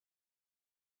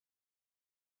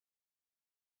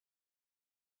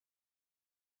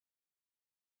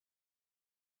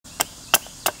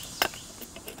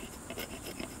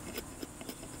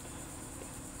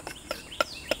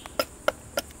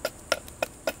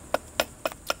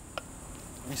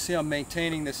You see I'm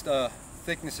maintaining this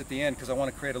thickness at the end because I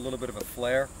want to create a little bit of a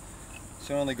flare.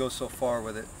 So I only go so far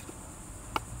with it.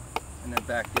 And then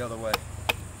back the other way.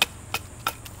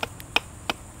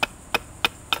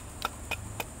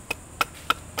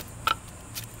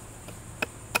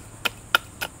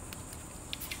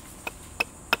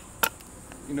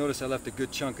 You notice I left a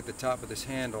good chunk at the top of this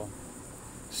handle,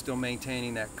 still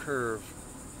maintaining that curve.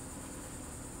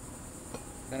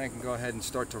 Then I can go ahead and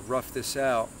start to rough this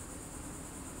out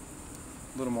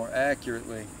a little more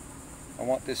accurately. I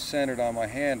want this centered on my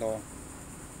handle.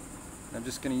 I'm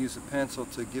just going to use a pencil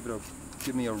to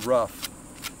give me a rough.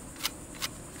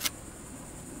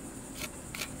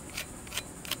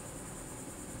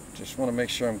 Just want to make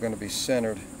sure I'm going to be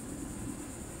centered.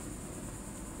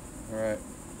 All right.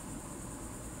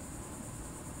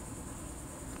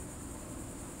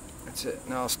 That's it.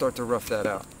 Now I'll start to rough that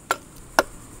out.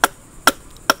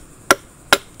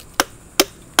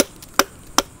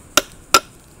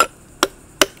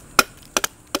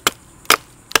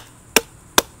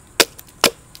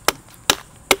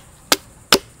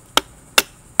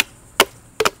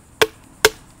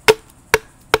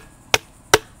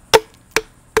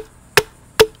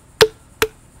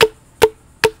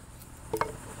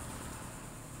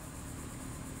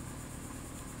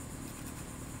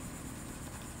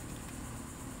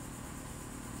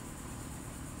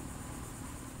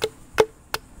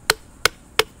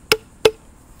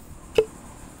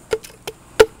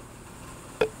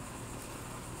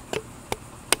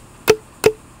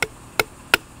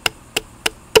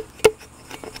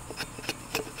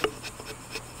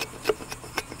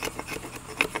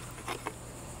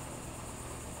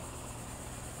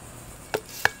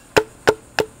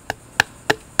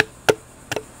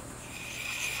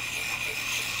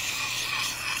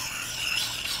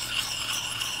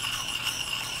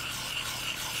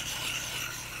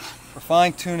 For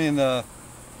fine-tuning the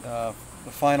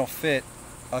final fit,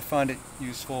 I find it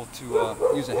useful to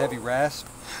use a heavy rasp.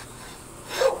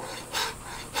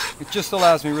 It just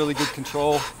allows me really good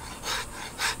control.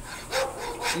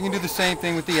 You can do the same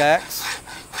thing with the axe,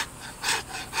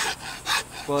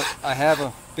 but I have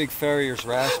a big farrier's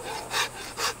rasp,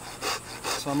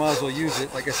 so I might as well use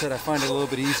it. Like I said, I find it a little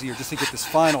bit easier just to get this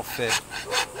final fit,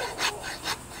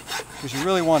 because you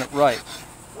really want it right.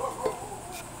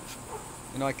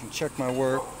 You know, I can check my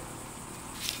work.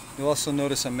 You'll also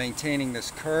notice I'm maintaining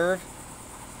this curve.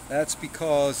 That's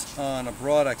because on a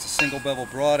broadaxe, a single bevel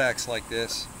broadaxe like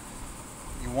this,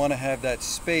 you want to have that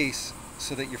space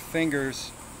so that your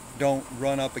fingers don't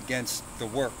run up against the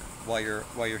work while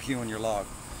you're hewing your log.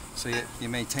 So you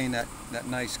maintain that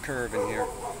nice curve in here.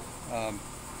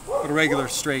 But a regular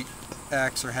straight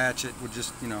axe or hatchet would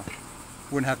just,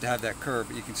 wouldn't have to have that curve.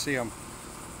 But you can see I'm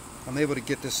able to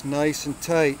get this nice and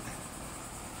tight.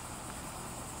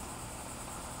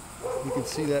 You can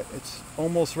see that it's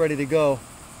almost ready to go,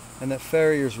 and that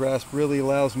farrier's rasp really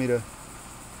allows me to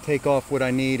take off what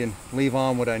I need and leave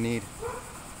on what I need.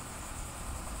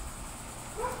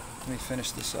 Let me finish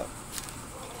this up.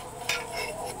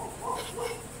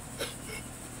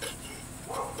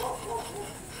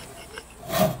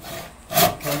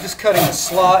 Okay, I'm just cutting a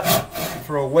slot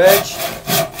for a wedge.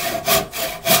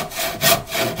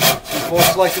 Some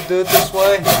folks like to do it this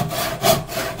way,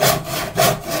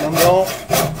 some don't.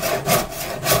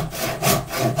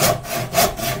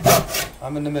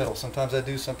 I'm in the middle. Sometimes I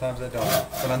do, sometimes I don't.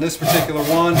 But on this particular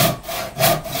one,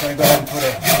 I'm going to go ahead and put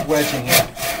a wedge in here.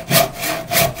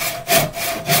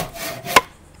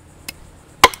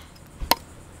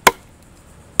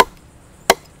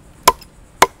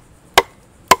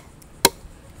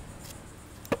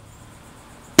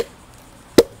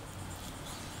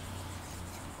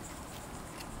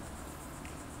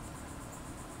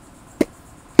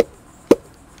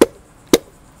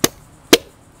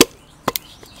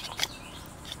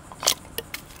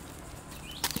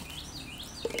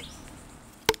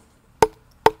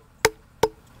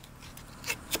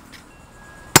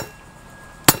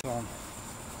 So I'm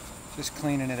just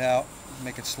cleaning it out,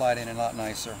 make it slide in a lot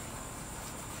nicer.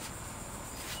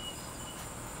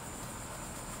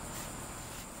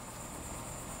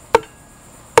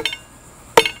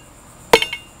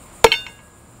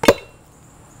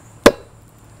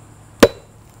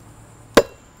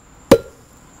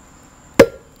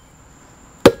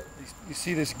 You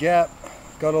see this gap,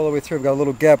 got all the way through, I've got a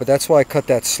little gap, but that's why I cut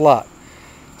that slot.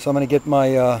 So I'm going to get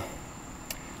my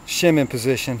shim in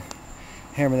position.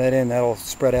 Hammer that in, that'll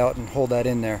spread out and hold that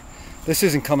in there. This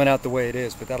isn't coming out the way it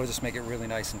is, but that'll just make it really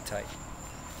nice and tight.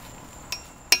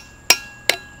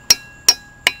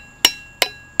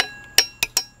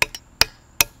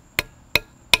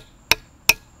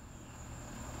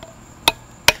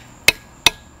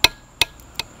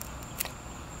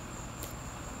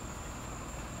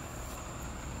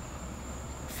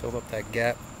 filled up that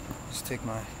gap. Just take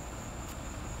my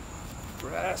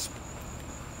grasp.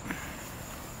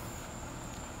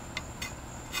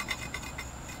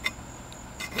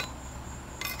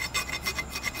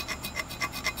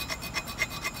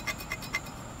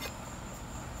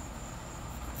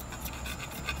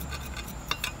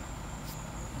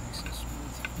 Nice and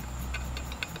smooth.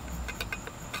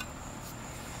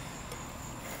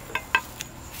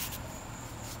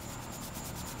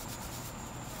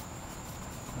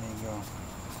 There you go.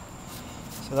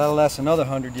 So that'll last another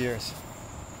 100 years.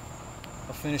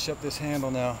 I'll finish up this handle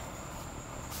now.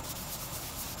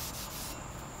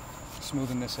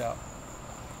 Smoothing this out.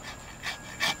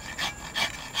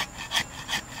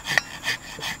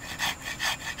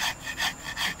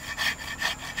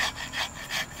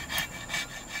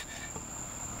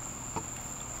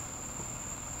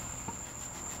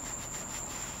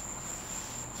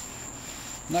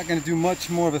 I'm not going to do much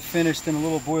more of a finish than a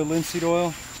little boiled linseed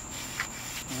oil.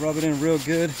 Rub it in real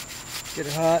good, get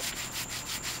it hot.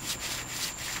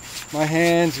 My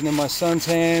hands and then my son's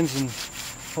hands and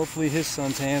hopefully his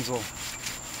son's hands will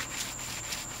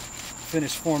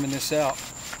finish forming this out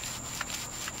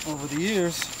over the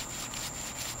years.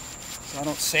 So I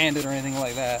don't sand it or anything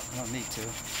like that, I don't need to.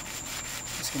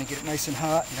 Just going to get it nice and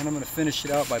hot and then I'm going to finish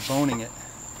it out by boning it.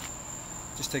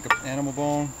 Just take an animal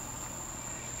bone.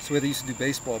 It's the way they used to do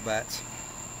baseball bats.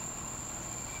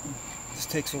 This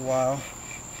takes a while.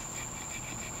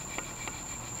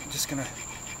 I'm just gonna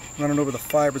run it over the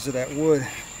fibers of that wood.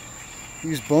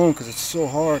 Use bone because it's so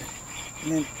hard,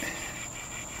 and then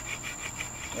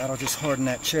that'll just harden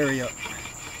that cherry up.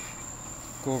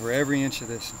 Go over every inch of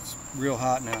this. It's real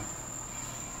hot now.